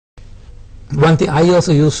one thing, I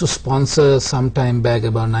also used to sponsor some time back,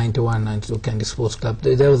 about 91, 92, Candy Sports Club.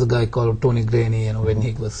 There was a guy called Tony Graney, you know, when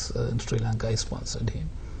he was in Sri Lanka, I sponsored him.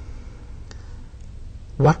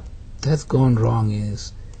 What has gone wrong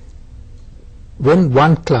is, when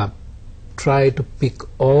one club tried to pick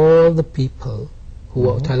all the people who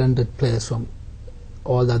are talented players from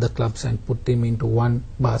all the other clubs and put them into one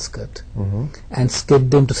basket and get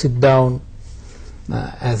them to sit down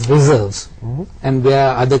as reserves, and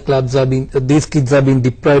where other clubs are being, these kids are being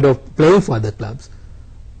deprived of playing for other clubs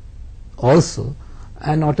also,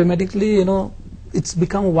 and automatically, you know, it's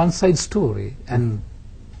become a one-side story, and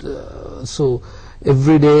so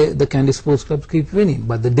every day the Candy Sports Clubs keep winning.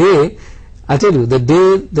 But the day, I tell you, the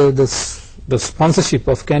day the sponsorship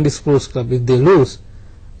of Candy Sports Club, if they lose,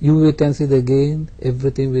 you wait and see the game,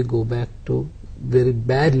 everything will go back to very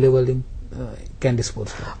bad level in Candy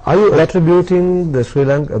Sports Club. Are you attributing the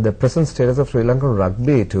the present status of Sri Lankan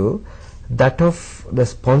rugby to that of the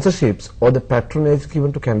sponsorships or the patronage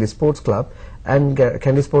given to Candy Sports Club, and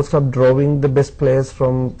Candy Sports Club drawing the best players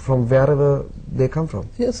from wherever they come from?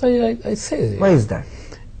 Yes, I say. Why is that?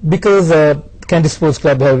 Because Candy Sports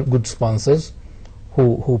Club have good sponsors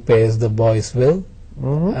who pays the boys well,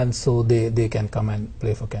 and so they can come and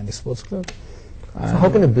play for Candy Sports Club. So how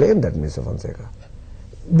can you blame that, Mr. Fonseka?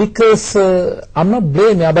 Because I'm not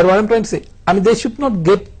blaming, but what I'm trying to say, I mean, they should not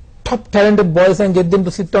get top talented boys and get them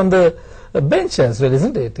to sit on the bench as well,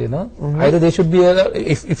 isn't it? You know, either they should be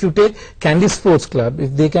if you take Candy Sports Club,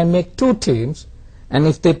 if they can make 2 teams, and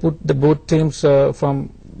if they put the both teams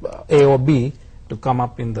from A or B to come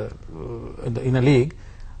up in a league,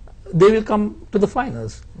 they will come to the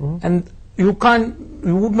finals, and you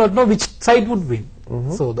would not know which side would win.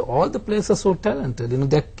 So all the players are so talented, you know,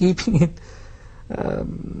 they're keeping it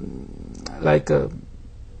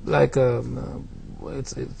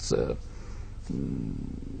it's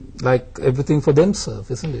like everything for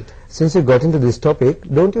themselves, isn't it? Since you got into this topic,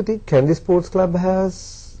 don't you think Candy Sports Club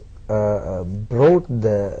has brought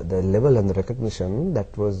the level and the recognition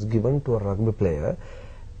that was given to a rugby player,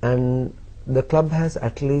 and the club has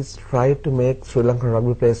at least tried to make Sri Lankan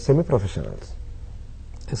rugby players semi-professionals?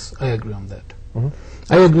 Yes, I agree on that.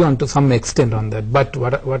 I agree on to some extent on that. But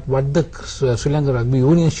what the Sri Lanka Rugby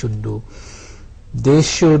Union should do, they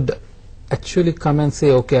should actually come and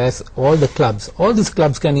say, okay, as all these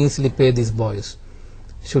clubs can easily pay these boys,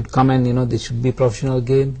 should come and, you know, they should be professional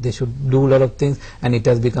game, they should do a lot of things, and it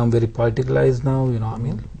has become very politicalized now, you know, I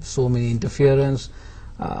mean, so many interference.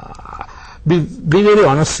 Be very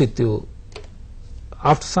honest with you,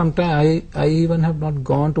 after some time I even have not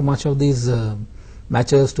gone to much of these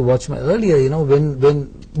matches to watch earlier, you know,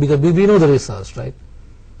 because we know the results, right?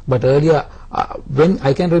 But earlier, when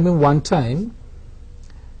I can remember one time,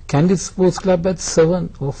 Candy Sports Club had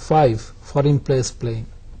 7 or 5 foreign players playing,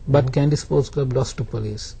 but Candy Sports Club lost to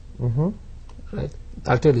Police. Right?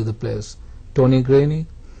 I'll tell you the players: Tony Graney,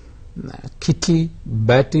 Kitty,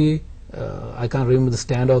 Batty. I can't remember the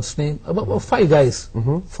standout's name. About 5 guys,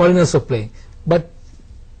 foreigners were playing, but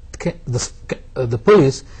the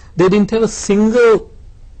Police, they didn't have a single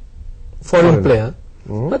foreign player,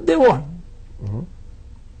 but they won.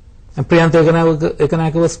 And Priyantha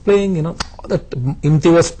Ekanaka was playing, you know, that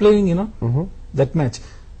Imti was playing, you know, that match.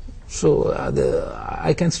 So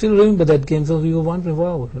I can still remember that game. So we were wondering,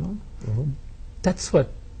 wow, you know, that's what.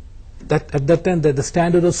 At that time, the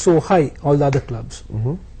standard was so high, all the other clubs.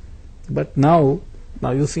 But now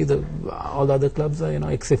you see all the other clubs are, you know,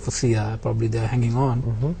 except for Sia, probably they are hanging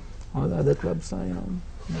on. All the other clubs are, you know,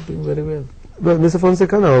 not doing very well. Well, Mr.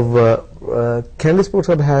 Fonseka, now Candy Sports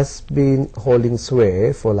Club has been holding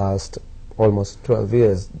sway for last almost 12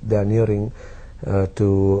 years. They are nearing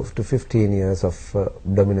to 15 years of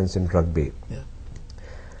dominance in rugby. Yeah.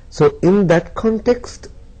 So in that context,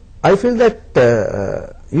 I feel that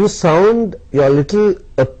you're a little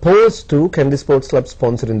opposed to Candy Sports Club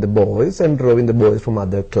sponsoring the boys and drawing the boys from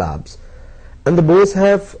other clubs, and the boys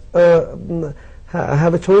have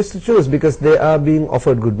a choice to choose because they are being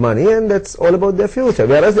offered good money, and that's all about their future,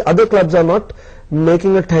 whereas the other clubs are not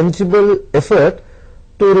making a tangible effort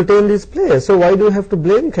to retain these players. So why do you have to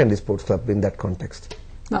blame Candy Sports Club in that context?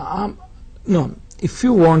 No, if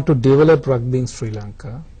you want to develop rugby in Sri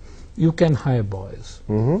Lanka, you can hire boys,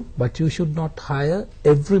 but you should not hire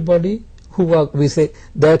everybody who are, we say,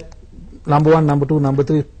 that number 1, number 2, number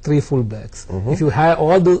 3 fullbacks. If you hire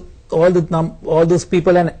all those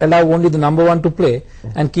people and allow only the number 1 to play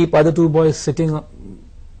and keep other 2 boys sitting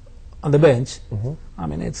on the bench, I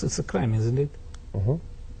mean, it's a crime, isn't it?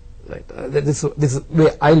 Right. This is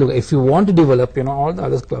where I look. If you want to develop, you know, all the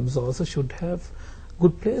other clubs also should have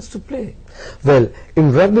good players to play. Well,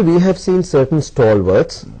 in rugby we have seen certain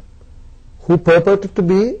stalwarts who purported to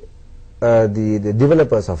be the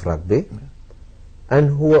developers of rugby, and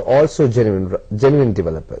who were also genuine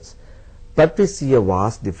developers. But we see a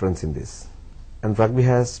vast difference in this, and rugby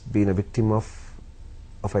has been a victim of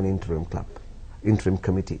an interim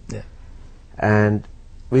committee. Yeah. And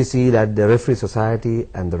we see that the referee society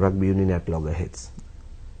and the rugby union at loggerheads.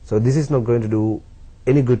 So this is not going to do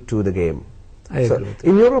any good to the game. I agree with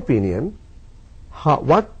in your opinion,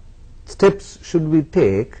 what steps should we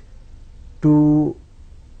take to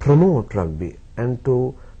promote rugby and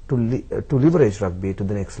to leverage rugby to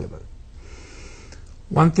the next level?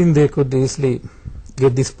 One thing, they could easily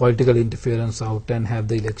get this political interference out and have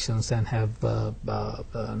the elections and have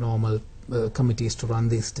normal committees to run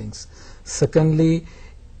these things. Secondly,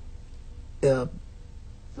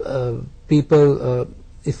 people,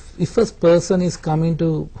 if a person is coming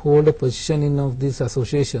to hold a position in of these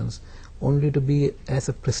associations only to be as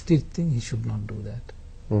a prestige thing, he should not do that.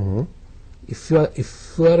 If you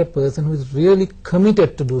are a person who is really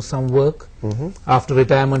committed to do some work after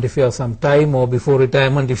retirement, if you have some time, or before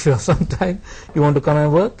retirement if you have some time, you want to come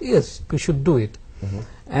and work, yes, you should do it.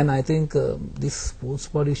 And I think this sports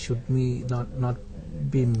body should be not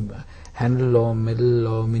be handled or meddled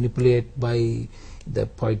or manipulated by the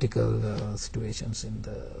political situations in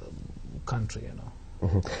the country, you know.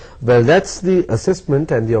 Well, that's the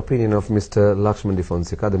assessment and the opinion of Mr. Lakshman de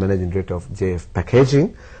Fonseka, the Managing Director of JF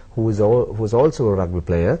Packaging, who is also a rugby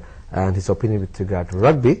player, and his opinion with regard to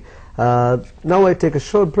rugby. Now I take a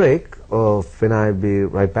short break. When I'll be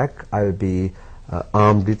right back, I'll be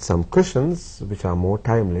armed with some questions which are more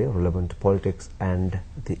timely, relevant to politics and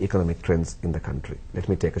the economic trends in the country. Let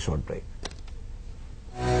me take a short break.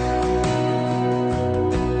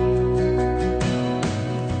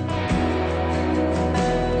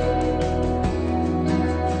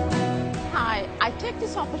 Hi, I take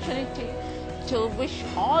this opportunity to wish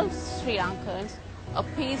all Sri Lankans a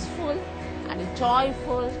peaceful and a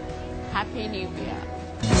joyful Happy New Year.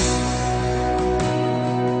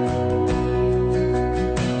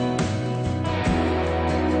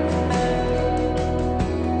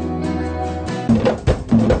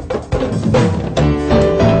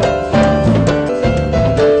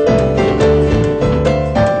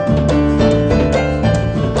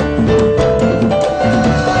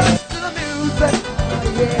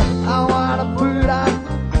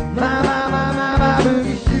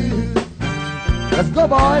 Let's go,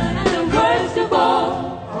 boys. And worst of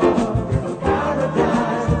all,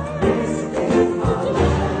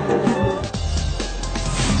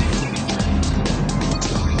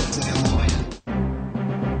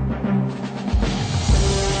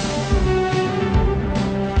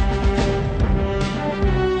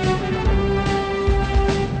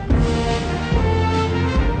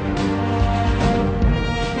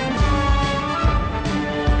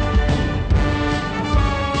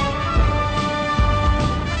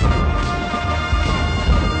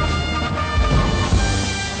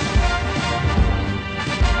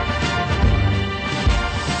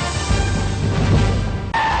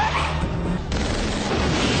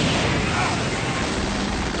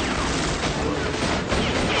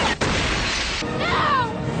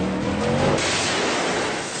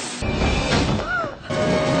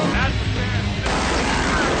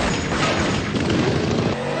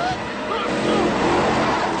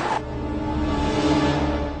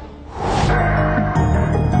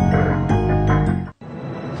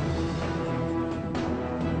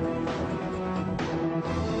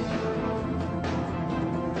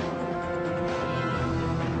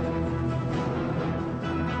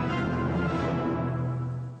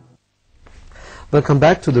 Welcome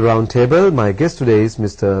back to the round table. My guest today is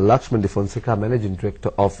Mr. Lakshman de Fonseka, Managing Director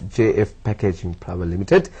of JF Packaging Private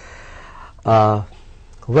Limited. Mr.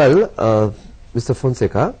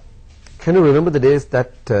 Fonseka, can you remember the days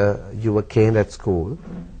that you were caned at school,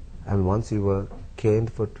 and once you were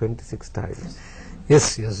caned for 26 times?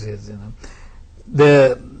 Yes. You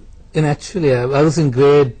know, actually, I was in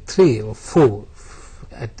grade 3 or 4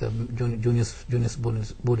 at the junior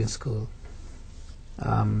boarding school.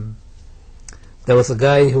 There was a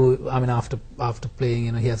guy who, I mean, after playing,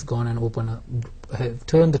 you know, he has gone and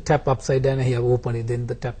turned the tap upside down, and he have opened it. Then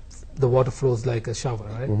the water flows like a shower,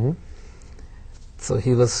 right? So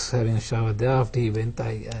he was having a shower there. After he went,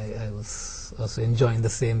 I was also enjoying the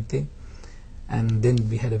same thing. And then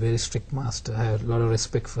we had a very strict master. I had a lot of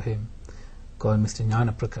respect for him, called Mr.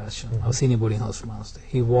 Jnana Prakashan, our senior boarding house master.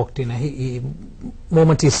 He walked in, and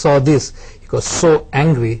moment he saw this, he got so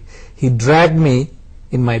angry, he dragged me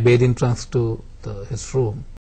in my bathing trunks to his room.